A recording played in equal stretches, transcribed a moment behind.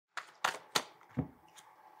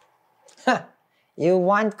You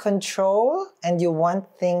want control and you want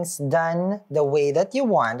things done the way that you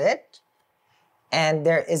want it. And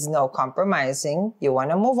there is no compromising. You want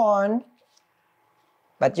to move on.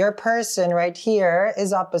 But your person right here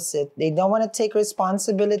is opposite. They don't want to take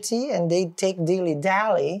responsibility and they take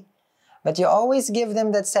dilly-dally. But you always give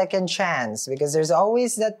them that second chance because there's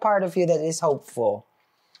always that part of you that is hopeful.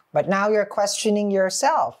 But now you're questioning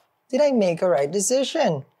yourself. Did I make a right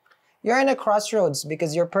decision? You're in a crossroads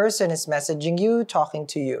because your person is messaging you, talking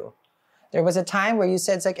to you. There was a time where you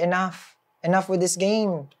said, it's like, enough with this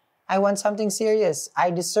game. I want something serious. I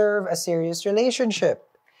deserve a serious relationship,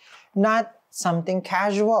 not something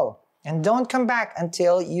casual. And don't come back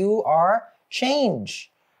until you are changed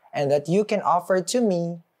and that you can offer to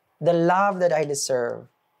me the love that I deserve,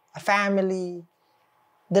 a family,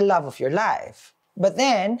 the love of your life. But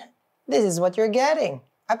then, this is what you're getting.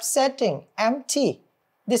 Upsetting, empty,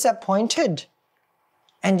 disappointed,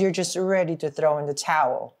 and you're just ready to throw in the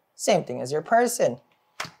towel. Same thing as your person.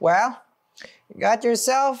 Well, you got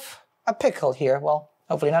yourself a pickle here. Well,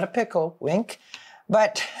 hopefully not a pickle, wink.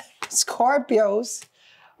 But Scorpios,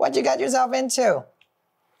 what you got yourself into?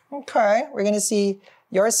 Okay, we're gonna see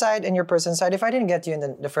your side and your person's side. If I didn't get you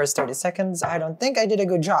in the first 30 seconds, I don't think I did a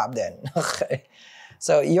good job then. Okay,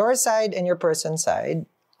 so your side and your person's side.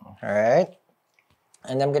 All right.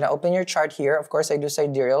 And I'm going to open your chart here. Of course, I do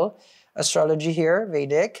sidereal astrology here,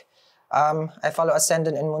 Vedic. I follow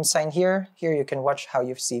ascendant and moon sign here. Here you can watch how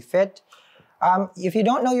you see fit. If you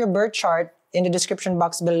don't know your birth chart, in the description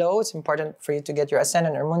box below, it's important for you to get your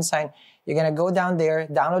ascendant or moon sign. You're going to go down there,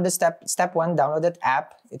 download the step 1, download that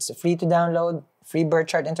app. It's free to download, free birth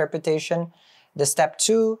chart interpretation. The step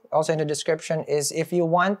 2, also in the description, is if you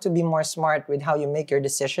want to be more smart with how you make your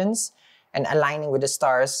decisions, and aligning with the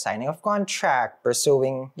stars, signing of contract,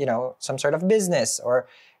 pursuing, some sort of business or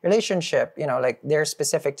relationship, like there's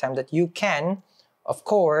specific time that you can, of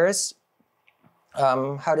course,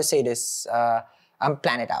 how to say this,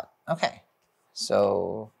 plan it out. Okay,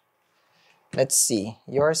 so let's see,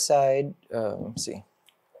 your side, see,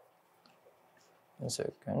 1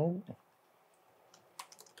 second.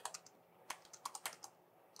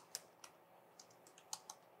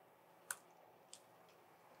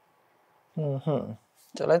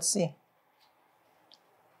 So let's see.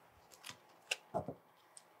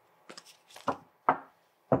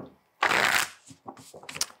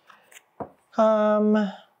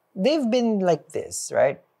 They've been like this,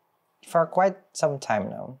 right? For quite some time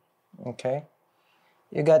now. Okay.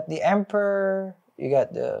 You got the Emperor, you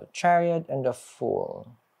got the Chariot, and the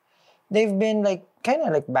Fool. They've been like kind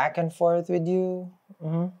of like back and forth with you.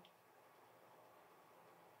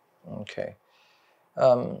 Okay.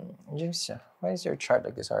 Why is your chart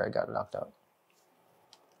like this? Sorry, I got locked out.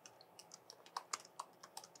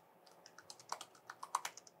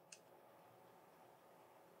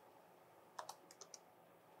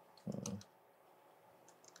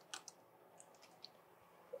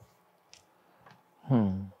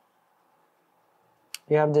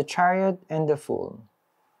 You have the Chariot and the Fool.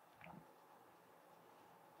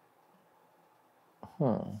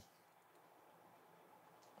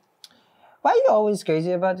 Why are you always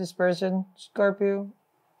crazy about this person, Scorpio?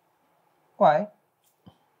 Why?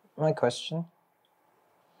 My question.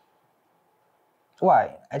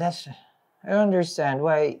 Why? I don't understand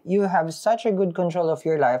why you have such a good control of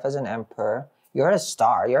your life as an emperor. You're a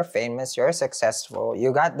star, you're famous, you're successful,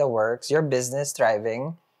 you got the works, your business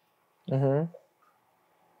thriving. You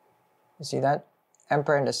see that?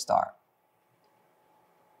 Emperor and the star.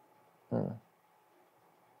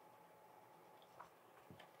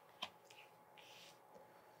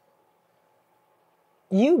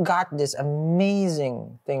 You got these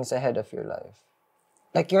amazing things ahead of your life.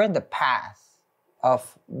 Like you're in the path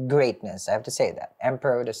of greatness. I have to say that.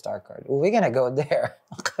 Emperor with the star card. We're going to go there.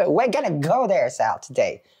 We're going to go there, Sal,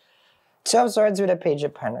 today. 2 of Swords with a Page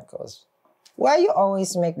of Pentacles. Why you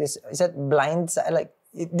always make this? Is that blind? Like,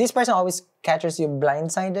 this person always catches you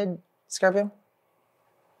blindsided, Scorpio?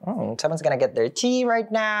 Someone's going to get their tea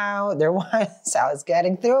right now. Their wine. Sal is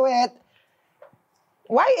getting through it.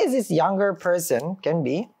 Why is this younger person, can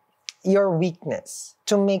be, your weakness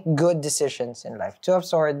to make good decisions in life? 2 of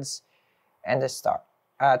Swords and the Star.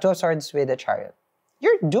 2 of Swords with the Chariot.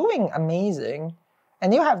 You're doing amazing.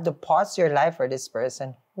 And you have to pause your life for this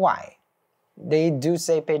person. Why? They do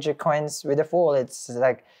say Page of Coins with the Fool. It's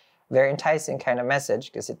like very enticing kind of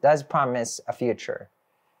message because it does promise a future.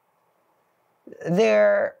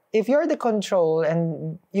 If you're the control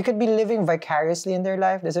and you could be living vicariously in their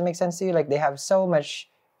life, does it make sense to you? Like they have so much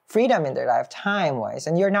freedom in their life, time-wise,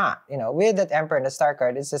 and you're not. With that Emperor and the Star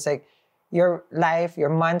card, it's just like your life, your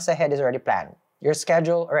months ahead is already planned. Your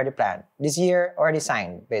schedule already planned. This year already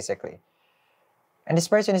signed, basically. And this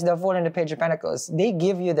person is the Fool and the Page of Pentacles. They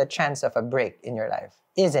give you the chance of a break in your life,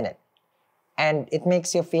 isn't it? And it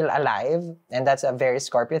makes you feel alive. And that's a very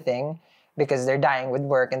Scorpio thing because they're dying with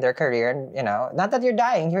work and their career. And, you know, not that you're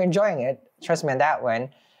dying, you're enjoying it. Trust me on that one.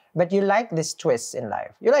 But you like this twist in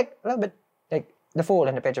life. You like a little bit like the Fool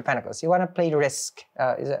and the Page of Pentacles. You want to play risk.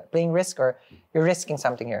 Is it playing risk or you're risking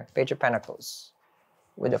something here? Page of Pentacles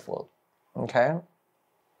with the Fool. Okay?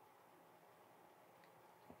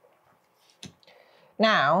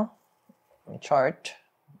 Now, chart.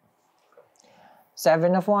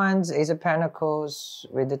 7 of Wands, Ace of Pentacles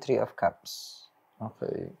with the 3 of Cups.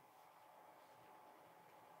 Okay.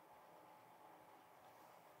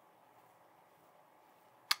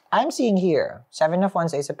 I'm seeing here, 7 of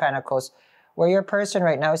Wands, Ace of Pentacles, where your person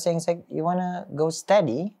right now is saying, it's like, you want to go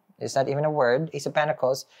steady. It's not even a word, Ace of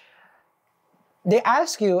Pentacles. They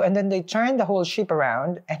ask you, and then they turn the whole ship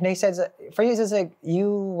around, and they said, for you, it's like,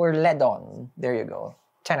 you were led on. There you go.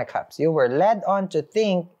 10 of Cups. You were led on to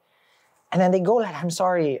think, and then they go like, I'm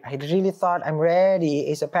sorry, I really thought I'm ready,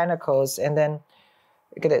 Ace of Pentacles, and then,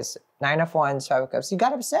 look at this, 9 of Wands, 5 of Cups. You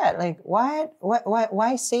got upset. Like, what?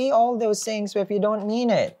 Why say all those things if you don't mean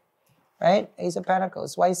it? Right? Ace of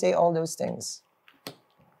Pentacles. Why say all those things?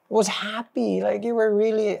 Was happy. Like, you were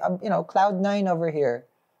really, you know, cloud 9 over here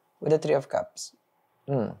with the 3 of Cups.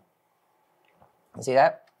 You see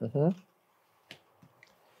that?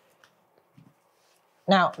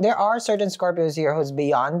 Now, there are certain Scorpios here who's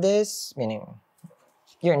beyond this, meaning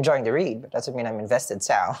you're enjoying the read, but doesn't mean I'm invested,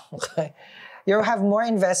 Sal. Okay? You're more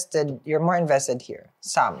invested here.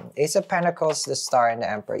 Some. Ace of Pentacles, the Star, and the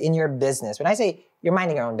Emperor in your business. When I say you're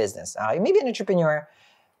minding your own business, you may be an entrepreneur,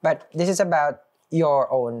 but this is about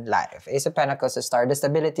your own life. Ace of Pentacles, the Star, the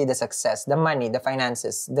stability, the success, the money, the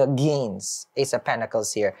finances, the gains. Ace of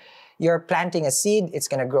Pentacles here. You're planting a seed, it's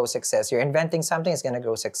going to grow success. You're inventing something, it's going to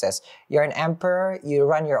grow success. You're an emperor, you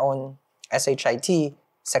run your own SHIT,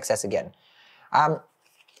 success again.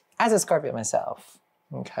 As a Scorpio myself,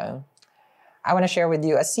 okay, I want to share with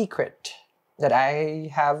you a secret that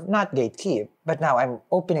I have not gatekeep, but now I'm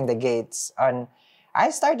opening the gates on. I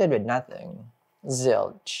started with nothing,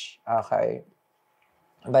 zilch, okay?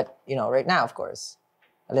 But, you know, right now, of course,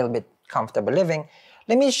 a little bit comfortable living.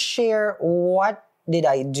 Let me share what did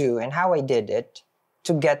I do and how I did it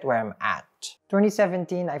to get where I'm at.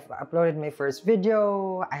 2017, I uploaded my first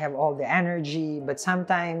video. I have all the energy, but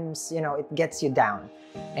sometimes, you know, it gets you down.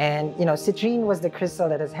 And, you know, citrine was the crystal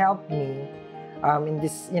that has helped me in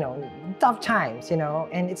this, you know, tough times, you know.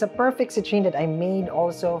 And it's a perfect citrine that I made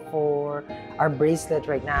also for our bracelet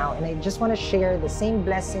right now. And I just want to share the same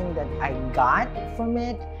blessing that I got from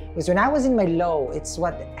it. Because when I was in my low, it's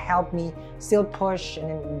what helped me still push and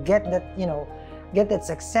then get that, you know, get that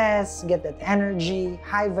success, get that energy,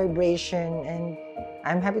 high vibration, and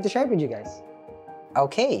I'm happy to share it with you guys.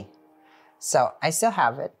 Okay, so I still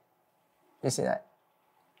have it. You see that?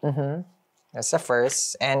 That's the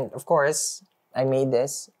first, and of course, I made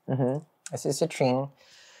this. This is citrine.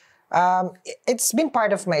 It's been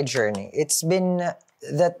part of my journey. It's been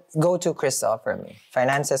that go-to crystal for me.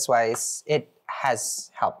 Finances-wise, it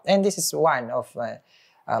has helped. And this is one of,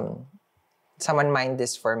 someone mined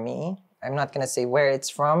this for me. I'm not going to say where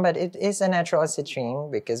it's from, but it is a natural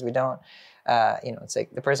citrine because we don't, you know, it's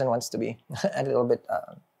like the person wants to be a little bit,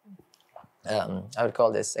 I would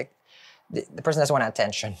call this, like, the person doesn't want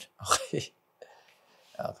attention. Okay.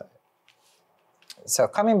 Okay. So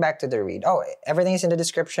coming back to the read. Oh, everything is in the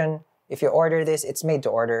description. If you order this, it's made to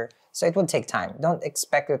order. So it will take time. Don't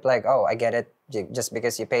expect it like, oh, I get it. Just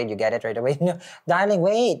because you paid, you get it right away. No, darling,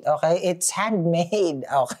 wait. Okay. It's handmade.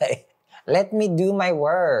 Okay. Let me do my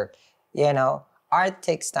work. You know, art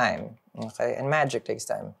takes time, okay? And magic takes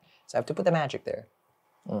time. So I have to put the magic there.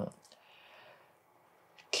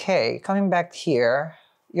 Okay, coming back here.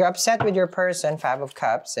 You're upset with your person, 5 of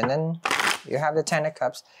Cups, and then you have the 10 of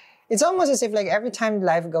Cups. It's almost as if like every time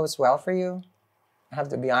life goes well for you, I have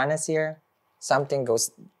to be honest here, something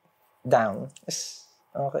goes down.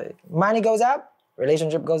 Okay, money goes up,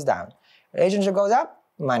 relationship goes down. Relationship goes up,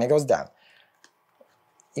 money goes down.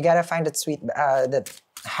 You gotta find that sweet, that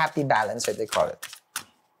happy balance, what they call it.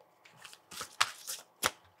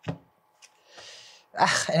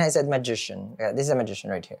 And I said magician. Yeah, this is a magician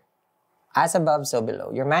right here. As above, so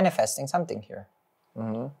below. You're manifesting something here.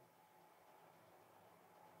 You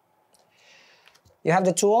have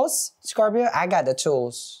the tools, Scorpio? I got the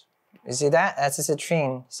tools. You see that? That's a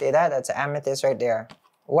citrine. See that? That's an amethyst right there.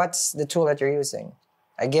 What's the tool that you're using?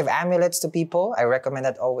 I give amulets to people. I recommend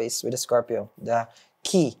that always with a Scorpio. The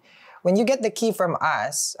key. when you get the key from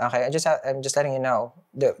us, okay, I'm just letting you know,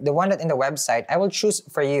 the one that in the website, I will choose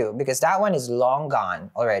for you because that one is long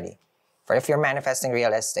gone already. For if you're manifesting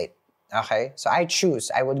real estate, okay? So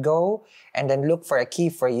I would go and then look for a key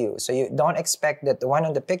for you. So you don't expect that the one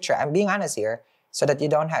on the picture, I'm being honest here, so that you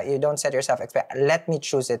don't set yourself expect, let me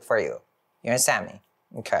choose it for you. You understand me?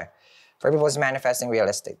 Okay. For people who's manifesting real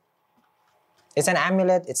estate. It's an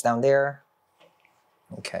amulet, it's down there.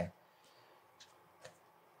 Okay.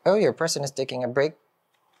 Oh, your person is taking a break.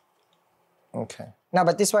 Okay. Now,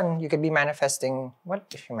 but this one, you could be manifesting, what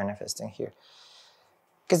is you manifesting here?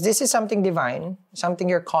 Because this is something divine, something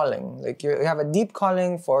you're calling. Like you have a deep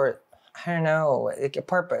calling for, I don't know, like a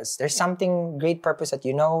purpose. There's something great purpose that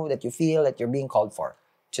you know, that you feel that you're being called for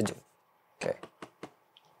to do. Okay.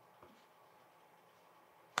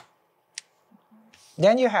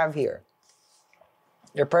 Then you have here,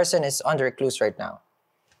 your person is under recluse right now.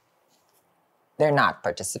 They're not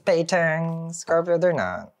participating, Scorpio, they're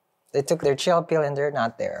not. They took their chill pill and they're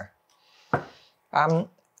not there.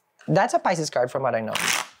 That's a Pisces card from what I know.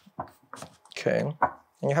 Okay.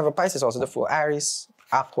 And you have a Pisces also, the Fool. Aries,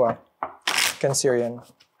 Aqua, Cancerian,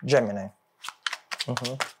 Gemini.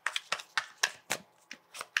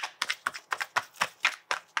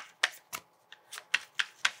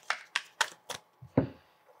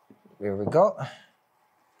 Here we go.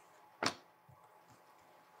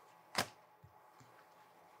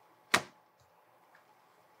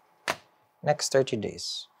 Next 30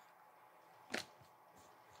 days.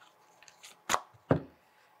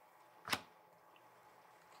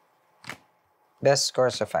 Best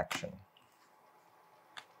course of action.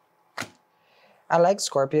 I like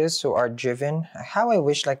Scorpios who are driven. How I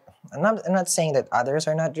wish, like, I'm not saying that others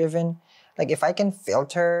are not driven. Like, if I can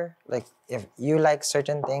filter, like, if you like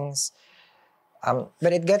certain things,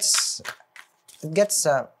 but it gets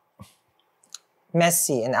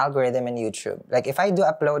messy in algorithm and YouTube. Like if I do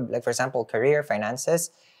upload, like for example, career,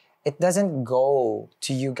 finances, it doesn't go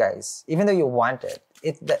to you guys, even though you want it.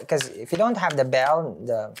 Because if you don't have the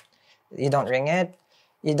bell, you don't ring it,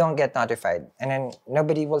 you don't get notified. And then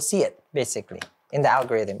nobody will see it, basically, in the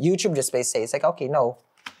algorithm. YouTube just say, it's like, okay, no.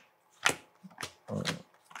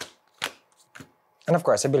 And of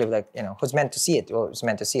course, I believe like, you know, who's meant to see it, well, who's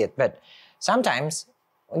meant to see it. But sometimes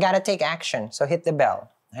we gotta take action, so hit the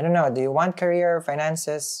bell. I don't know, do you want career,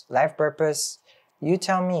 finances, life purpose? You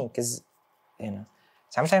tell me, because, you know,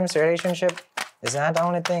 sometimes relationship is not the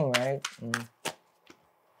only thing, right?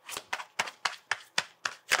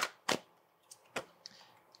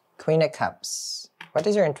 Queen of Cups. What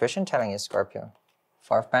is your intuition telling you, Scorpio?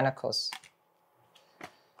 Four of Pentacles.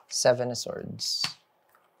 Seven of Swords.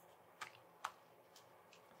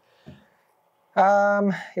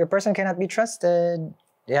 Your person cannot be trusted.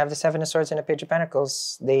 They have the Seven of Swords and the Page of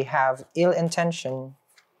Pentacles. They have ill intention.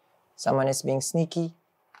 Someone is being sneaky,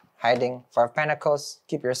 hiding. Four of Pentacles.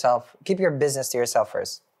 Keep your business to yourself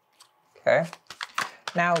first. Okay?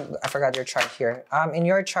 Now, I forgot your chart here. In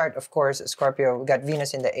your chart, of course, Scorpio, we got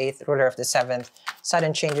Venus in the 8th, ruler of the 7th.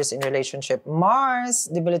 Sudden changes in relationship. Mars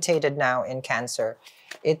debilitated now in Cancer.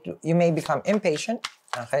 You may become impatient.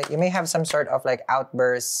 Okay? You may have some sort of like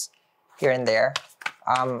outbursts here and there.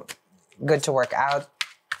 Good to work out.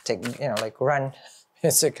 Like run,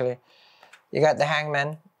 basically. You got the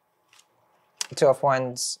Hangman, Two of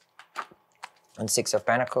Wands, and Six of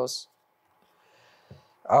Pentacles.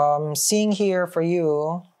 Seeing here for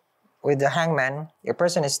you with the Hangman, your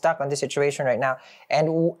person is stuck on this situation right now.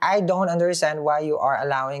 And I don't understand why you are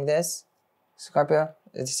allowing this, Scorpio,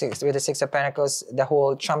 with the Six of Pentacles, the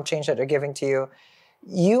whole chump change that they're giving to you.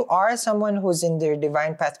 You are someone who's in their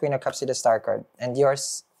divine path, Queen of Cups with the Star card. And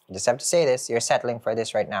yours, just have to say this, you're settling for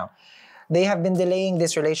this right now. They have been delaying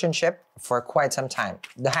this relationship for quite some time.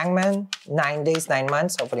 The Hangman, 9 days, 9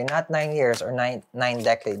 months, hopefully not 9 years or nine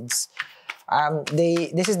decades.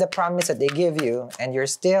 This is the promise that they give you, and you're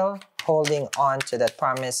still holding on to that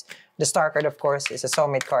promise. The Star card, of course, is a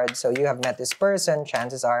soulmate card, so you have met this person.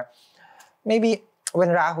 Chances are, maybe when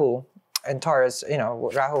Rahu and Taurus,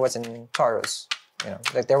 Rahu was in Taurus,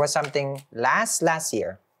 like there was something last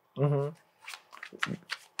year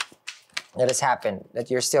that has happened that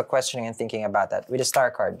you're still questioning and thinking about that with the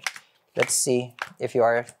Star card. Let's see if you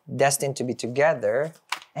are destined to be together.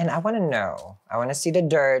 And I want to know. I want to see the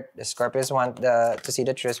dirt. The Scorpios want to see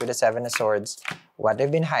the truth with the Seven of Swords. What they've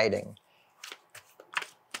been hiding.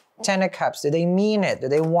 Ten of Cups. Do they mean it? Do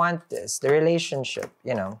they want this? The relationship,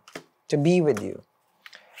 to be with you.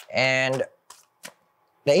 And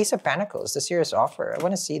the Ace of Pentacles, the serious offer. I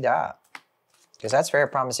want to see that. Because that's very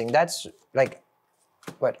promising. That's like,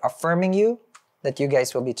 affirming you that you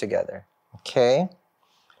guys will be together. Okay.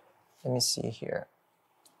 Let me see here.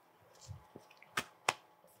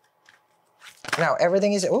 Now,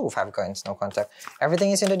 everything is, oh, 5 coins, no contact.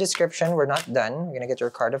 Everything is in the description. We're not done. We're gonna get your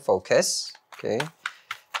card of focus. Okay.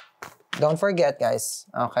 Don't forget, guys.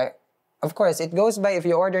 Okay. Of course, it goes by, if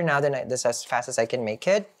you order now, then this is as fast as I can make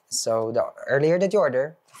it. So the earlier that you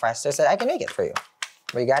order, the faster that I can make it for you.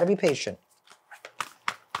 But you gotta be patient.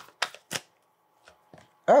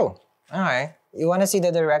 Oh, alright. You wanna see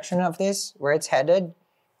the direction of this, where it's headed?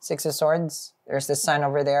 6 of Swords. There's the sun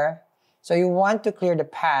over there. So you want to clear the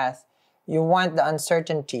path. You want the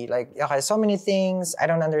uncertainty. Like, okay, so many things I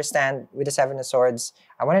don't understand with the 7 of Swords.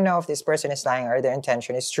 I want to know if this person is lying or their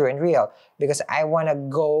intention is true and real. Because I want to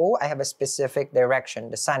go, I have a specific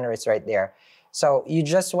direction. The sun is right there. So you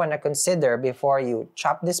just want to consider before you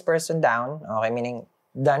chop this person down, okay, meaning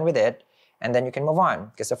done with it, and then you can move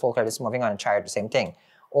on. Because the Fool card is moving on, Chariot, the same thing.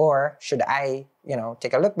 Or should I,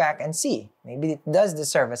 take a look back and see, maybe it does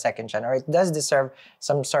deserve a second chance, or it does deserve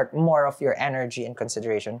some sort more of your energy and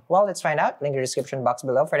consideration? Well, let's find out. Link in the description box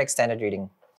below for the extended reading.